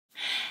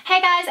Hey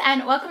guys,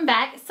 and welcome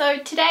back. So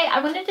today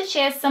I wanted to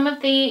share some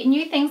of the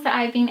new things that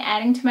I've been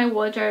adding to my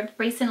wardrobe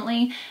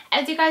recently.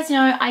 As you guys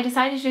know, I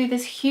decided to do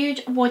this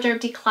huge wardrobe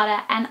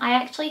declutter, and I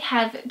actually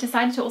have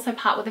decided to also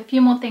part with a few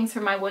more things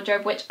from my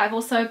wardrobe, which I've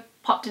also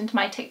popped into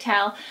my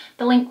TikTok.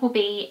 The link will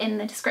be in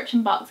the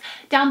description box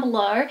down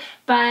below.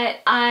 But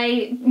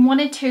I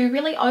wanted to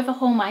really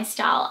overhaul my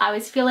style. I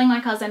was feeling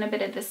like I was in a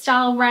bit of the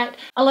style rut.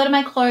 A lot of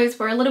my clothes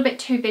were a little bit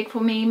too big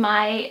for me.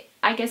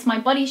 I guess my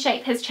body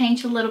shape has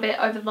changed a little bit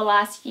over the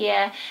last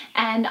year,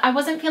 and I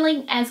wasn't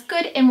feeling as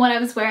good in what I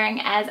was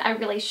wearing as I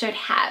really should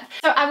have.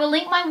 So I will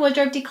link my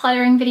wardrobe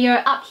decluttering video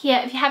up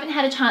here if you haven't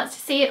had a chance to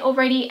see it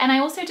already, and I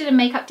also did a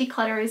makeup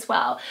declutter as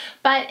well.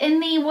 But in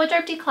the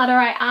wardrobe declutter,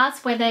 I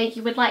asked whether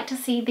you would like to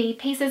see the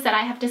pieces that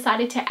I have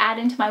decided to add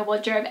into my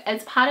wardrobe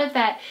as part of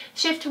that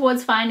shift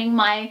towards finding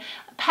my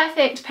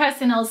perfect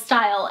personal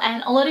style,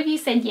 and a lot of you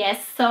said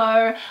yes,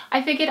 so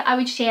I figured I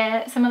would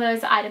share some of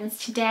those items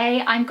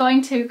today. I'm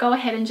going to go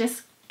ahead and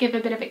just give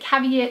a bit of a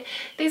caveat.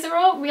 These are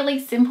all really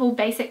simple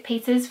basic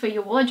pieces for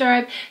your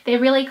wardrobe. They're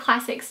really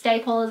classic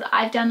staples.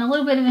 I've done a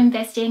little bit of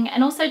investing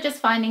and also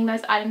just finding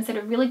those items that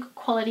are really good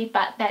quality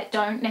but that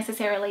don't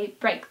necessarily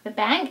break the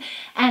bank.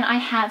 And I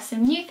have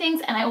some new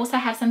things, and I also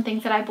have some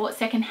things that I bought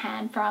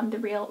secondhand from The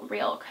Real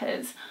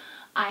because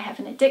I have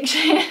an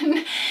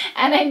addiction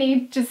and I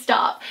need to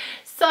stop.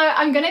 So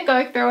I'm going to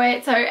go through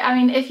it. So I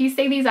mean, if you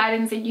see these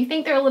items and you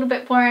think they're a little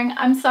bit boring,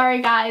 I'm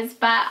sorry guys,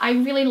 but I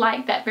really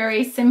like that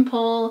very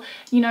simple,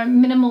 you know,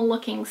 minimal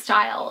looking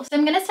style. So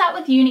I'm going to start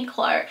with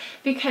Uniqlo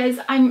because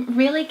I'm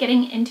really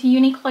getting into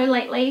Uniqlo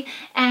lately,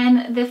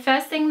 and the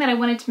first thing that I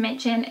wanted to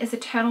mention is a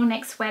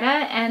turtleneck sweater,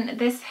 and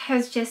this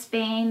has just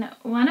been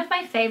one of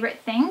my favorite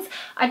things.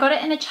 I got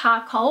it in a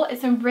charcoal.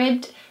 It's a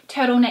ribbed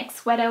turtleneck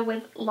sweater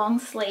with long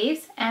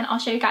sleeves, and I'll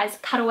show you guys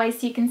cutaways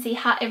so you can see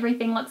how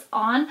everything looks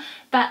on.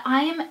 But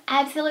I am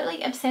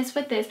absolutely obsessed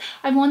with this.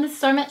 I've worn this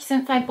so much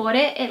since I bought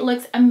it. It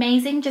looks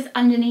amazing just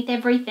underneath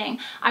everything.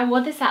 I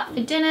wore this out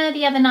for dinner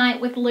the other night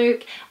with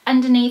Luke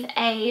underneath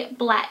a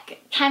black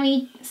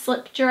cami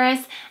slip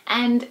dress,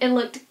 and it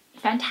looked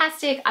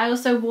fantastic. I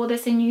also wore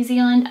this in New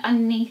Zealand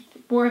underneath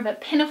more of a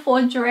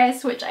pinafore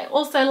dress, which I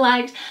also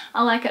liked.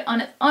 I like it on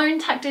its own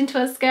tucked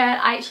into a skirt.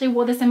 I actually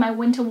wore this in my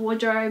winter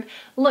wardrobe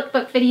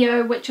lookbook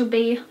video, which will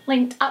be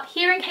linked up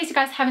here in case you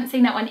guys haven't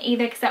seen that one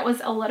either, because that was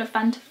a lot of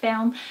fun to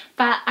film.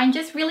 But I'm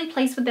just really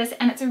pleased with this,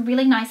 and it's a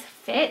really nice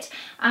fit.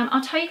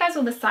 I'll tell you guys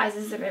all the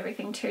sizes of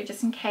everything too,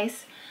 just in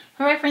case.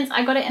 For reference,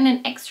 I got it in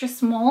an extra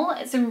small.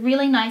 It's a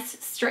really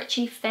nice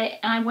stretchy fit,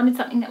 and I wanted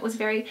something that was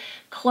very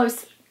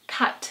close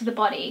cut to the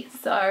body,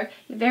 so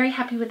very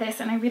happy with this.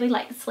 And I really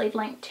like the sleeve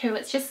length too.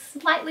 It's just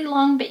slightly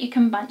long, but you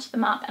can bunch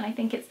them up, and I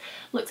think it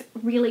looks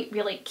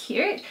really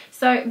cute.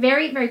 So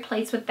very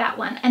pleased with that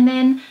one. And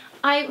then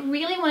I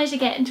really wanted to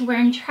get into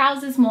wearing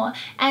trousers more,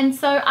 and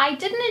so I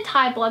did an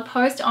entire blog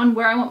post on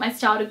where I want my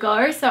style to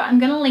go, so I'm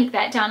going to link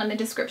that down in the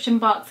description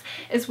box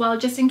as well,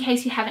 just in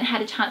case you haven't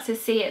had a chance to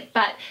see it.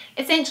 But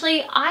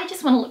essentially, I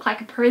just want to look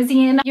like a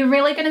Parisian. You're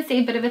really going to see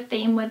a bit of a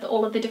theme with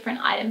all of the different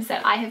items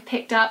that I have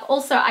picked up.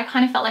 Also, I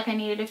kind of felt like I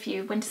needed a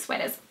few winter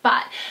sweaters.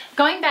 But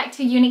going back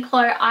to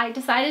Uniqlo, I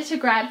decided to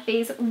grab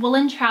these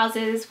woolen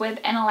trousers with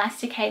an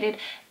elasticated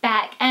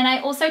back, and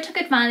I also took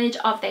advantage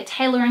of their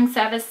tailoring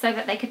service so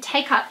that they could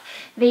take up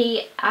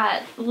the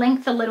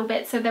length a little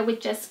bit so they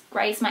would just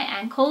graze my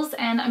ankles.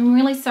 And I'm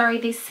really sorry,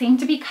 these seem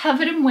to be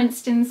covered in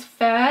Winston's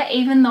fur,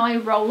 even though I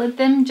rollered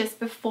them just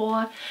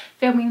before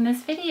filming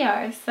this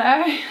video.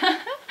 So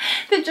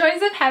the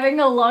joys of having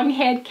a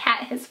long-haired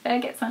cat, his fur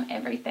gets on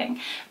everything.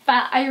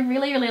 But I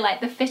really like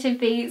the fit of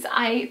these.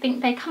 I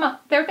think they come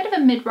up, they're a bit of a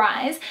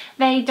mid-rise.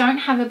 They don't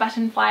have a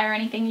button fly or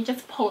anything, you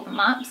just pull them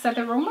up, so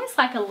they're almost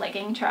like a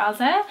legging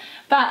trouser.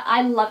 But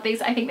I love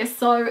these. I think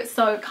they're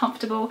so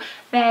comfortable.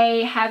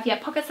 They have, yeah,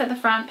 pockets at the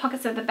front,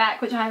 pockets at the back,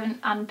 which I haven't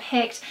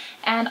unpicked,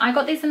 and I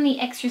got these in the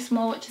extra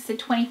small, which is a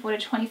 24 to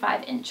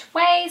 25 inch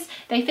waist.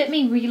 They fit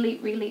me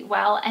really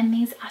well, and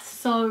these are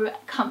so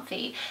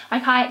comfy.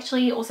 Like, I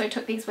actually also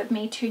took these with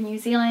me to New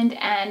Zealand,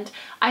 and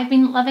I've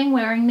been loving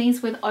wearing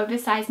these with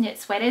oversized knit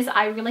sweaters.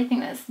 I really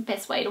think that's the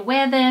best way to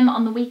wear them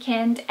on the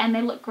weekend, and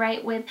they look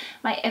great with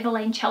my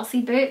Everlane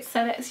Chelsea boots,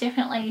 so that's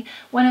definitely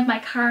one of my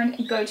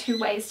current go-to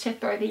ways to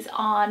throw these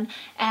on.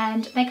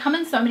 And they come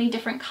in so many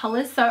different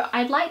colors, so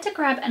I'd like to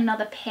grab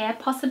another pair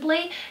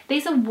possibly.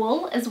 These are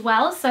wool as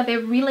well, so they're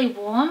really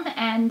warm,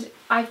 and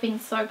I've been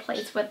so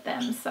pleased with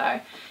them. So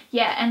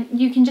yeah, and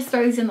you can just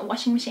throw these in the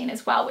washing machine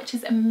as well, which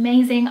is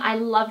amazing. I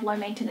love low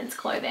maintenance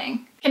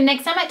clothing. Okay,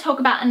 next I might talk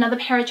about another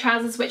pair of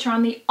trousers which are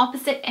on the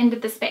opposite end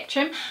of the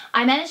spectrum.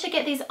 I managed to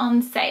get these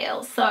on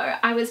sale, so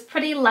I was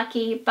pretty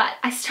lucky, but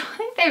I still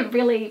think they're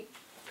really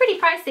pretty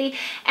pricey,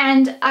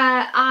 and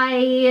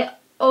I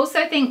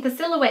also think the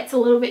silhouette's a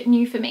little bit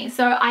new for me,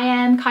 so I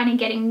am kind of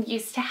getting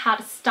used to how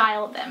to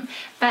style them.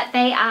 But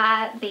they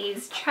are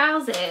these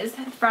trousers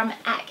from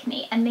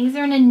Acne, and these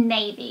are in a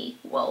navy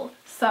wool.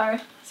 So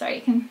sorry,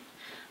 you can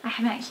I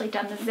haven't actually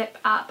done the zip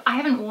up. I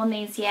haven't worn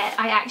these yet.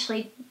 I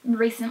actually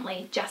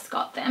recently just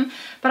got them,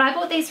 but I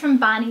bought these from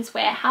Barney's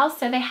Warehouse.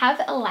 So they have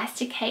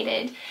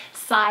elasticated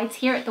sides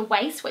here at the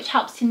waist, which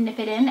helps to nip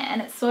it in,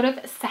 and it's sort of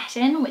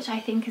satin, which I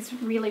think is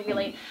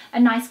really a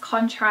nice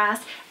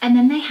contrast. And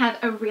then they have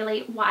a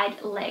really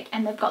wide leg,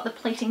 and they've got the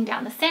pleating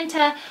down the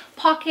center,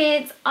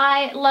 pockets.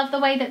 I love the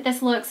way that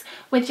this looks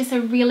with just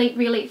a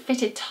really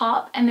fitted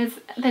top. And there's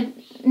the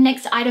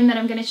next item that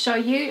I'm going to show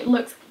you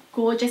looks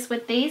gorgeous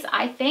with these,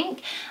 I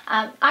think.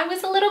 I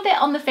was a little bit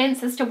on the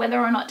fence as to whether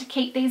or not to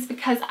keep these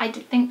because I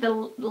did think the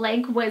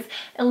leg was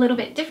a little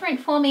bit different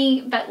for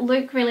me, but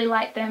Luke really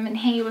liked them and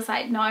he was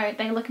like, no,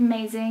 they look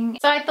amazing.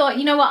 So I thought,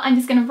 you know what, I'm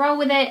just going to roll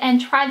with it and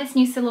try this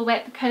new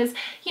silhouette because,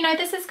 you know,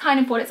 this is kind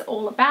of what it's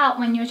all about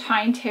when you're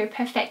trying to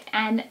perfect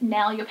and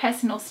nail your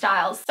personal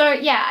styles. So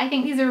yeah, I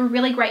think these are a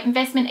really great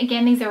investment.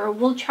 Again, these are a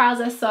wool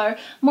trouser, so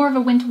more of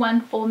a winter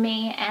one for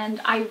me, and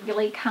I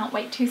really can't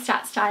wait to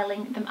start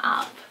styling them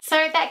up. So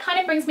that kind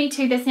of brings me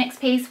to this next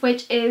piece,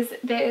 which is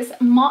this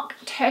mock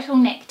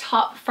turtleneck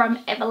top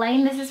from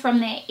Everlane. This is from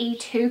their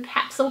E2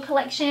 capsule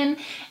collection,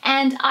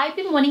 and I've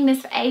been wanting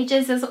this for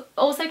ages. This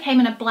also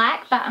came in a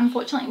black, but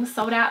unfortunately it was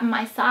sold out in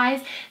my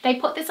size. They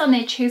put this on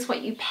their choose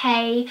what you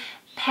pay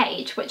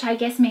page, which I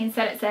guess means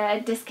that it's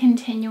a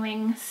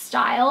discontinuing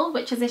style,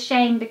 which is a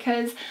shame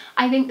because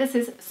I think this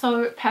is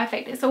so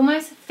perfect. It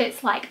almost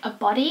fits like a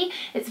body.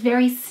 It's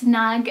very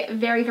snug,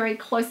 very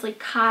closely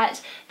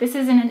cut. This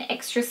is in an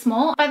extra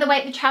small. By the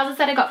way, the trousers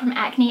that I got from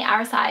Acne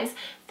are a size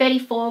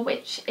 34,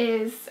 which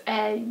is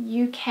a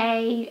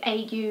UK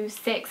AU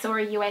 6 or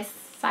a US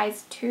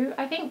size 2,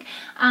 I think.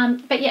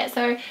 But yeah,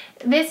 so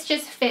this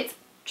just fits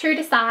true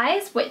to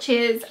size, which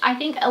is I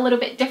think a little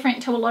bit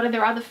different to a lot of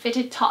their other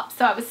fitted tops.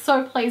 So I was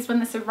so pleased when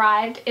this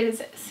arrived. It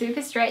is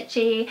super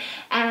stretchy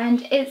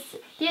and it's,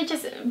 yeah,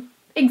 just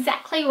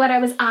exactly what I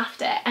was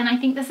after. And I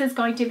think this is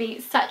going to be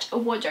such a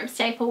wardrobe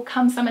staple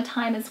come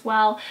summertime as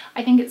well.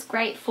 I think it's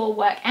great for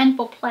work and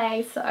for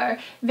play, so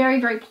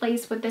very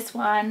pleased with this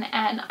one.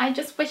 And I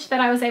just wish that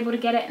I was able to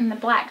get it in the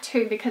black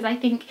too, because I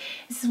think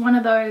this is one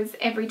of those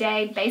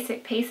everyday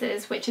basic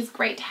pieces which is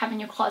great to have in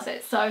your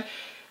closet. So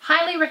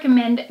highly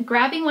recommend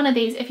grabbing one of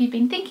these if you've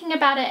been thinking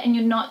about it and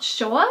you're not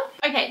sure.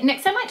 Okay,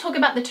 next I might talk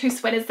about the two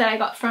sweaters that I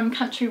got from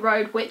Country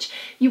Road, which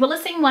you will have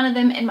seen one of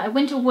them in my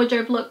winter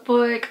wardrobe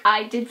lookbook.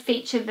 I did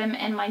feature them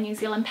in my New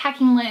Zealand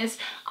packing list.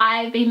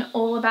 I've been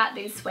all about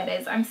these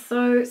sweaters. I'm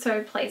so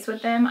pleased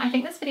with them. I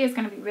think this video is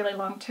going to be really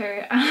long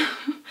too.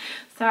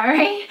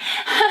 Sorry.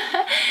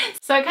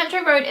 So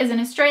Country Road is an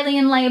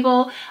Australian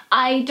label.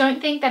 I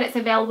don't think that it's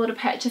available to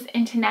purchase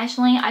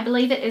internationally. I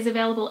believe it is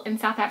available in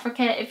South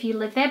Africa if you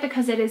live there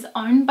because it is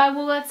owned by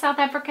Woolworths South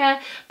Africa,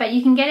 but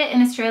you can get it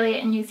in Australia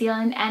and New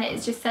Zealand, and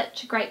it's just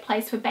such a great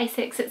place for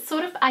basics. It's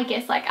sort of, I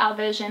guess, like our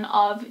version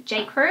of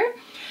J. Crew.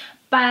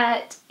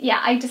 But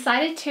yeah, I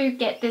decided to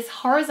get this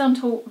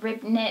horizontal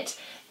rib knit.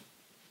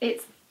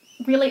 It's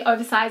really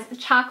oversized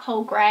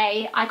charcoal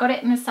grey. I got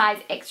it in a size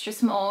extra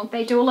small.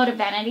 They do a lot of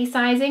vanity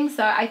sizing,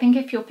 so I think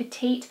if you're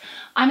petite,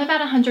 I'm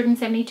about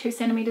 172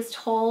 centimeters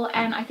tall,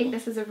 and I think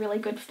this is a really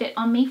good fit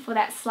on me for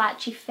that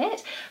slouchy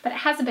fit, but it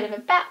has a bit of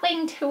a bat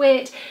wing to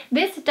it.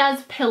 This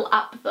does pill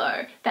up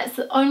though. That's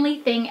the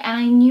only thing, and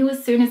I knew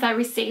as soon as I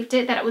received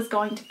it that it was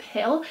going to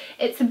pill.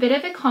 It's a bit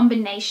of a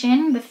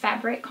combination, the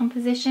fabric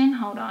composition.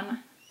 Hold on,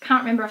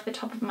 can't remember off the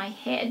top of my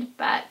head,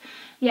 but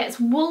yeah,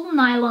 it's wool,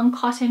 nylon,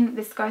 cotton,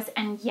 viscose,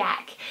 and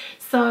yak.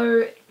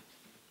 So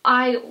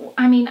I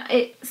mean,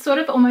 it sort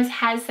of almost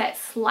has that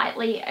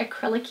slightly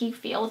acrylic-y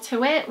feel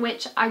to it,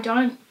 which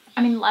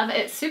I mean, love it.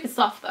 It's super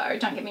soft though,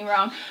 don't get me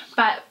wrong,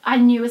 but I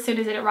knew as soon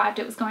as it arrived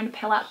it was going to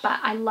pill up. But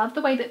I love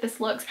the way that this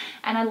looks,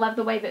 and I love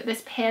the way that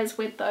this pairs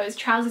with those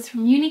trousers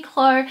from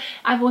Uniqlo.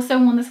 I've also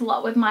worn this a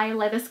lot with my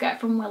leather skirt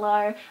from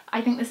Willow.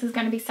 I think this is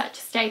going to be such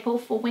a staple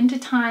for winter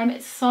time.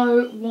 It's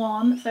so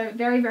warm, so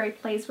very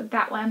pleased with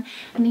that one.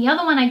 And the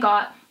other one I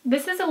got,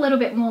 this is a little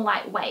bit more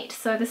lightweight,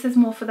 so this is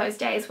more for those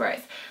days where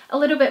it's a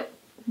little bit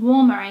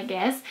warmer, I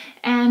guess.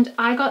 And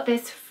I got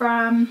this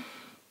from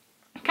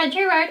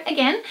Country Road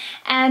again,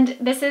 and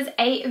this is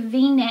a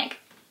V-neck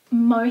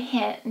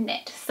mohair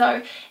knit.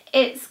 So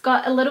it's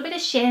got a little bit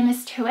of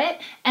sheerness to it,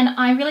 and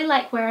I really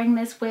like wearing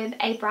this with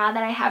a bra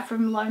that I have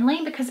from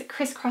Lonely because it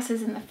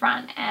crisscrosses in the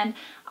front, and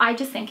I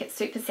just think it's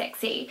super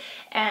sexy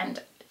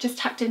and just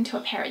tucked into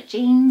a pair of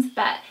jeans.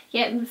 But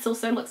yeah, this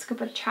also looks good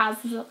with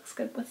trousers, it looks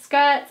good with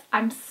skirts.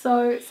 I'm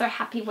so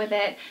happy with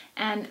it,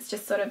 and it's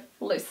just sort of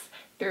loose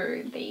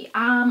through the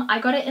arm. I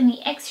got it in the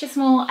extra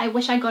small. I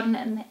wish I got it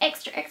in the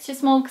extra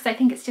small because I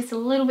think it's just a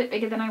little bit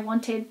bigger than I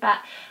wanted, but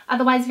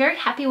otherwise very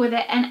happy with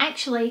it. And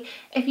actually,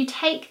 if you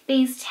take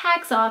these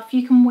tags off,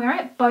 you can wear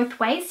it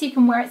both ways. So you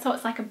can wear it so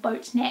it's like a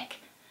boat neck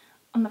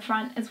on the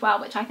front as well,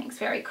 which I think is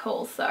very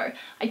cool. So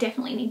I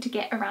definitely need to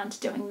get around to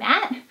doing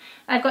that.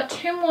 I've got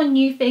two more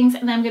new things,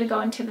 and then I'm going to go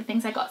into the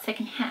things I got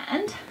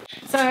secondhand.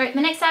 So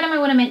the next item I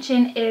want to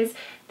mention is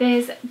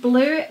this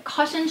blue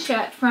cotton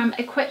shirt from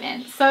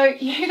Equipment. So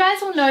you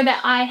guys will know that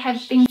I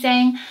have been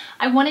saying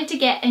I wanted to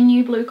get a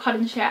new blue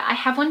cotton shirt. I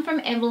have one from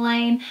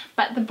Maybelline,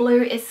 but the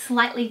blue is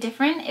slightly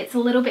different. It's a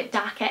little bit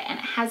darker and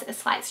it has a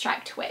slight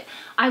stripe to it.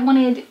 I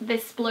wanted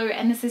this blue,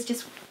 and this is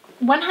just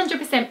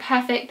 100%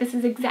 perfect. This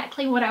is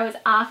exactly what I was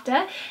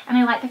after, and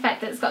I like the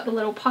fact that it's got the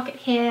little pocket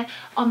here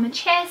on the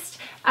chest.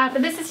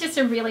 But this is just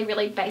a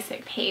really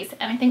basic piece,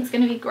 and I think it's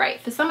going to be great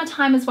for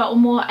summertime as well, or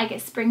more I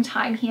guess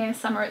springtime here.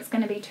 Summer it's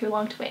going to be too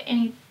long to wear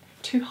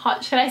too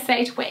hot should I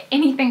say, to wear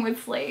anything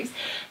with sleeves.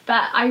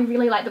 But I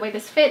really like the way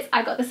this fits.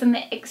 I got this in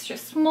the extra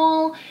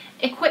small.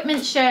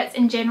 Equipment shirts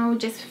in general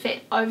just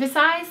fit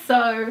oversized,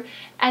 so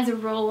as a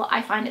rule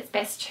I find it's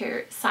best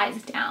to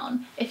size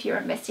down if you're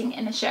investing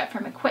in a shirt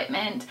from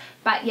Equipment.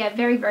 But yeah,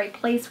 very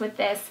pleased with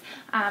this.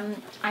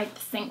 I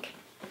just think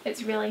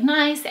it's really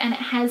nice, and it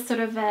has sort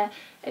of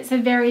it's a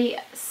very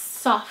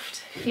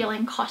soft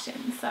feeling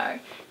cotton. So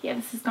yeah,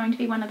 this is going to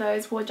be one of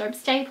those wardrobe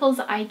staples.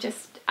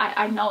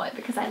 I know it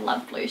because I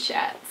love blue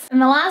shirts.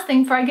 And the last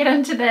thing before I get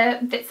into the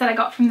bits that I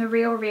got from the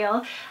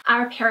Real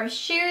are a pair of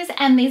shoes,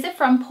 and these are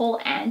from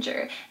Paul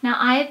Andrew. Now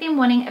I have been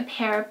wanting a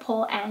pair of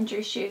Paul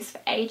Andrew shoes for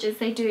ages.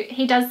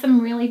 He does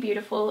some really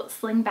beautiful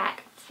sling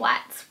back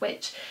flats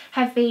which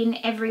have been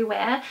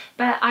everywhere,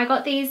 but I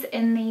got these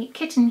in the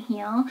kitten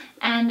heel,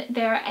 and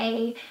they're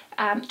a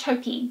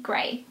taupey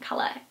grey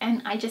colour,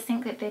 and I just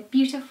think that they're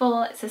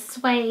beautiful. It's a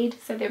suede,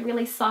 so they're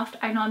really soft.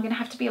 I know I'm going to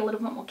have to be a little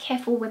bit more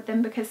careful with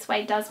them because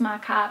suede does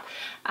mark up.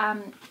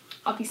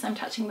 Obviously I'm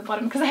touching the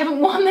bottom because I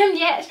haven't worn them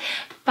yet,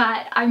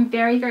 but I'm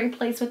very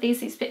pleased with these.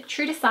 These fit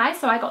true to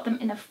size, so I got them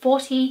in a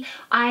 40.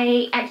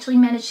 I actually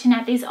managed to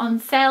nab these on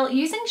sale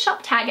using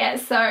Shop Tagger,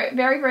 so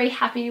very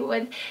happy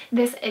with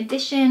this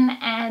edition,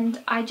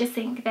 and I just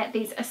think that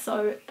these are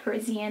so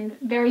Parisian,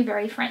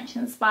 very French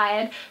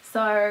inspired.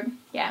 So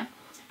yeah,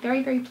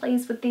 very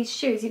pleased with these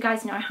shoes. You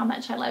guys know how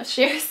much I love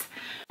shoes.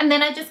 And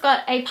then I just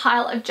got a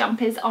pile of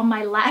jumpers on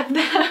my lap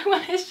that I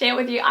want to share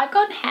with you. I've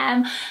gone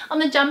ham on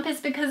the jumpers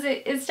because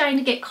it is starting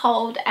to get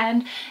cold,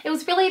 and it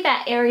was really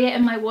that area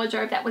in my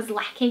wardrobe that was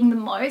lacking the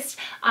most.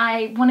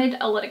 I wanted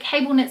a lot of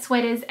cable knit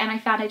sweaters, and I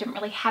found I didn't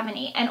really have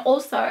any. And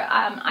also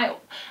I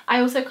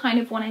also kind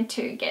of wanted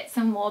to get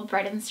some more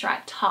bread and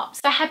stripe tops.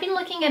 So I have been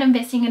looking at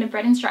investing in a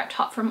bread and stripe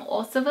top from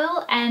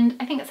Orsaville, and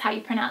I think that's how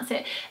you pronounce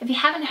it. If you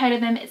haven't heard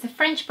of them, it's a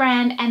French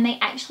brand, and they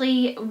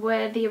actually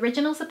were the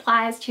original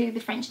suppliers to the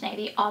French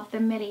Navy of the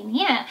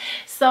Mariniere.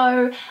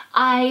 So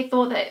I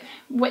thought that,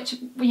 which,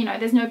 you know,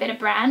 there's no better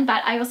brand,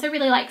 but I also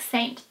really like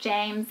St.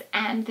 James,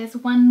 and there's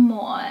one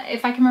more.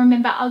 If I can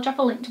remember, I'll drop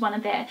a link to one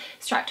of their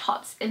striped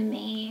tops in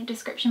the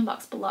description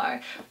box below.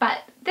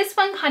 But this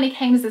one kind of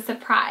came as a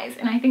surprise,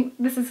 and I think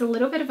this is a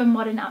little bit of a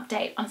modern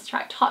update on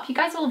striped top. You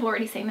guys will have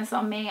already seen this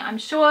on me, I'm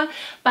sure,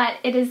 but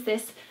it is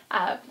this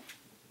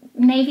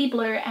navy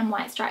blue and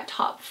white striped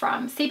top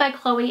from See by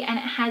Chloe, and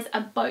it has a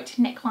boat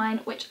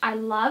neckline, which I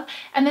love.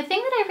 And the thing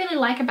that I really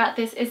like about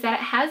this is that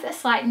it has a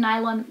slight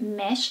nylon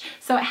mesh,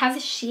 so it has a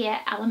sheer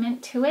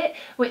element to it,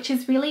 which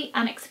is really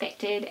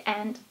unexpected.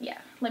 And yeah,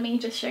 let me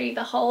just show you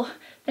the whole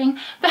thing.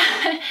 But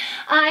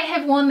I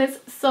have worn this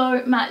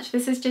so much.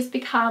 This has just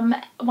become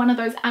one of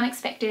those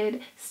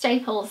unexpected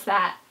staples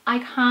that I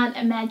can't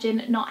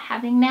imagine not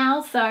having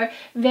now. So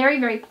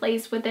very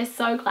pleased with this.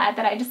 So glad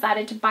that I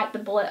decided to bite the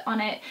bullet on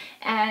it,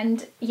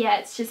 and yeah,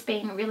 it's just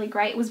been really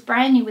great. It was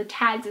brand new with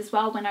tags as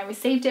well when I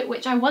received it,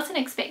 which I wasn't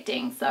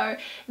expecting, so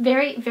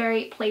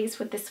very pleased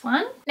with this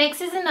one.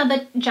 Next is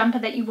another jumper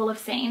that you will have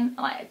seen,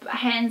 like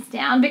hands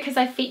down, because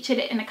I featured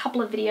it in a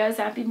couple of videos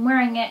and I've been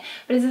wearing it,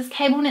 but it's this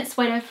cable knit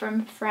sweater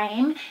from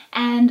Frame,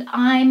 and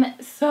I'm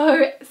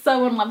so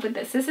in love with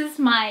this. This is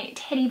my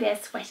teddy bear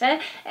sweater.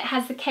 It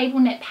has the cable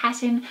knit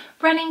pattern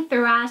running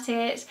throughout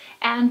it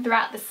and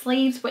throughout the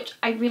sleeves, which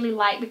I really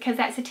like because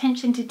that's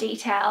attention to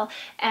detail.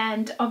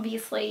 And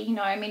obviously, you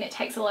know, I mean, it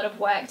takes a lot of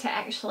work to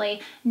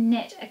actually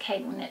knit a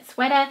cable knit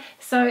sweater.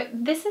 So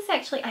this is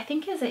actually, I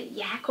think, is it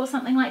yak or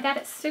something like that.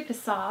 It's super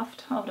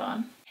soft. Hold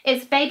on.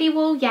 It's baby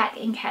wool, yak,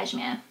 and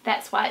cashmere.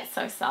 That's why it's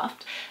so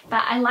soft.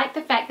 But I like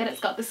the fact that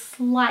it's got this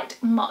slight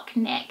mock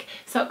neck,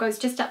 so it goes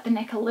just up the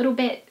neck a little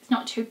bit. It's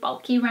not too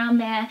bulky around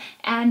there,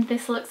 and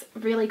this looks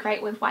really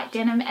great with white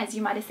denim, as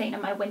you might have seen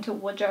in my winter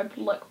wardrobe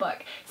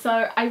lookbook.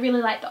 So I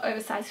really like the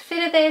oversized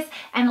fit of this,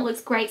 and it looks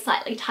great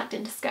slightly tucked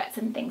into skirts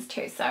and things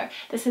too. So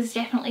this is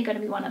definitely going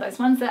to be one of those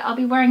ones that I'll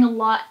be wearing a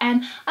lot,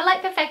 and I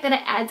like the fact that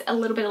it adds a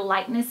little bit of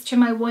lightness to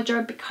my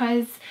wardrobe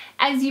because,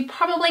 as you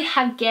probably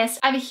have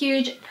guessed, I have a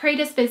huge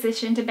predisposition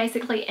to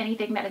basically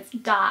anything that is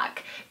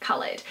dark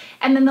colored.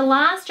 And then the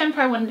last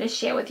jumper I wanted to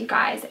share with you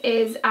guys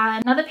is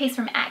another piece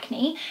from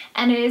Acne,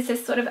 and it is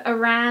this sort of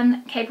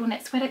Iran cable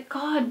knit sweater.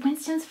 God,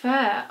 Winston's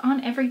fur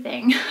on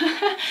everything.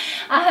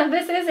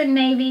 This is a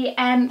navy,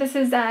 and this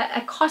is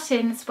a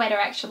cotton sweater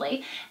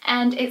actually,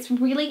 and it's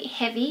really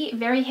heavy,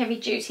 very heavy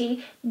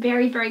duty,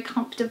 very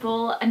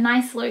comfortable, a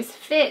nice loose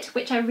fit,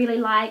 which I really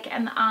like,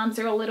 and the arms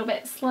are a little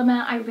bit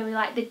slimmer. I really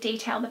like the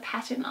detail, the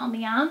pattern on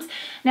the arms.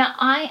 Now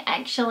I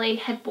actually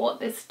had bought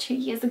this 2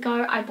 years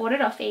ago. I bought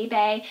it off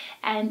eBay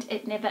and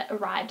it never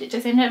arrived. It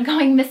just ended up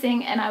going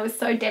missing, and I was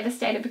so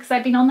devastated because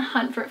I'd been on the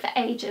hunt for it for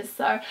ages.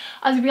 So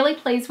I was really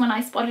pleased when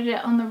I spotted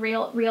it on the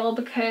reel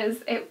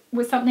because it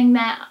was something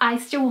that I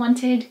still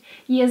wanted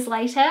years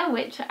later,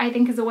 which I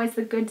think is always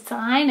a good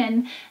sign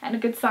and a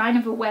good sign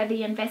of a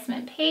worthy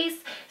investment piece.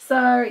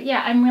 So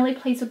yeah, I'm really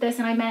pleased with this,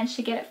 and I managed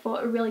to get it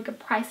for a really good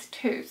price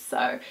too.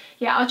 So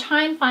yeah, I'll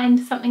try and find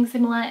something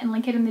similar and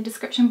link it in the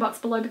description box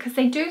below because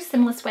they do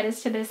similar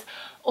sweaters to this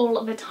all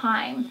of the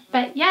time.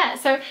 But yeah,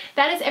 so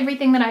that is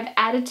everything that I've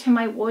added to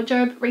my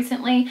wardrobe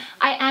recently.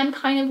 I am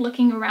kind of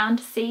looking around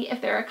to see if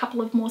there are a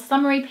couple of more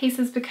summery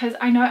pieces because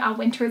I know our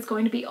winter is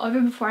going to be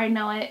over before I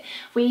know it.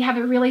 We have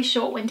a really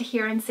short winter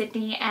here in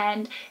Sydney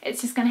and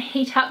it's just going to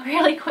heat up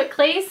really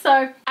quickly.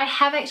 So I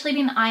have actually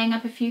been eyeing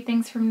up a few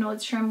things from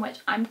Nordstrom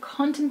which I'm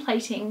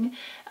contemplating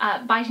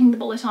biting the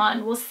bullet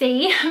on. We'll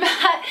see.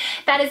 But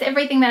that is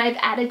everything that I've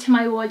added to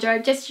my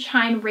wardrobe just to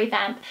try and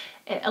revamp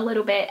it a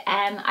little bit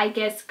and I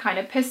guess kind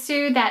of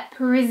pursue that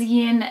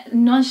Parisian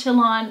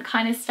nonchalant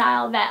kind of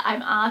style that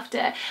I'm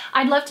after.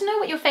 I'd love to know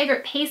what your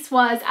favorite piece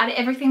was out of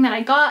everything that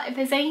I got. If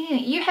there's anything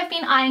that you have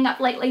been eyeing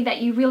up lately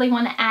that you really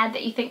want to add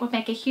that you think would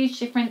make a huge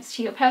difference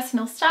to your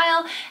personal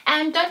style,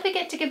 and don't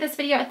forget to give this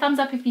video a thumbs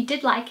up if you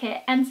did like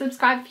it and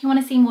subscribe if you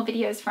want to see more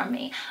videos from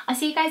me. I'll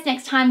see you guys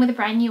next time with a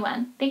brand new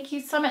one. Thank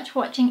you so much for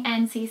watching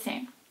and see you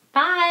soon.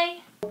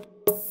 Bye!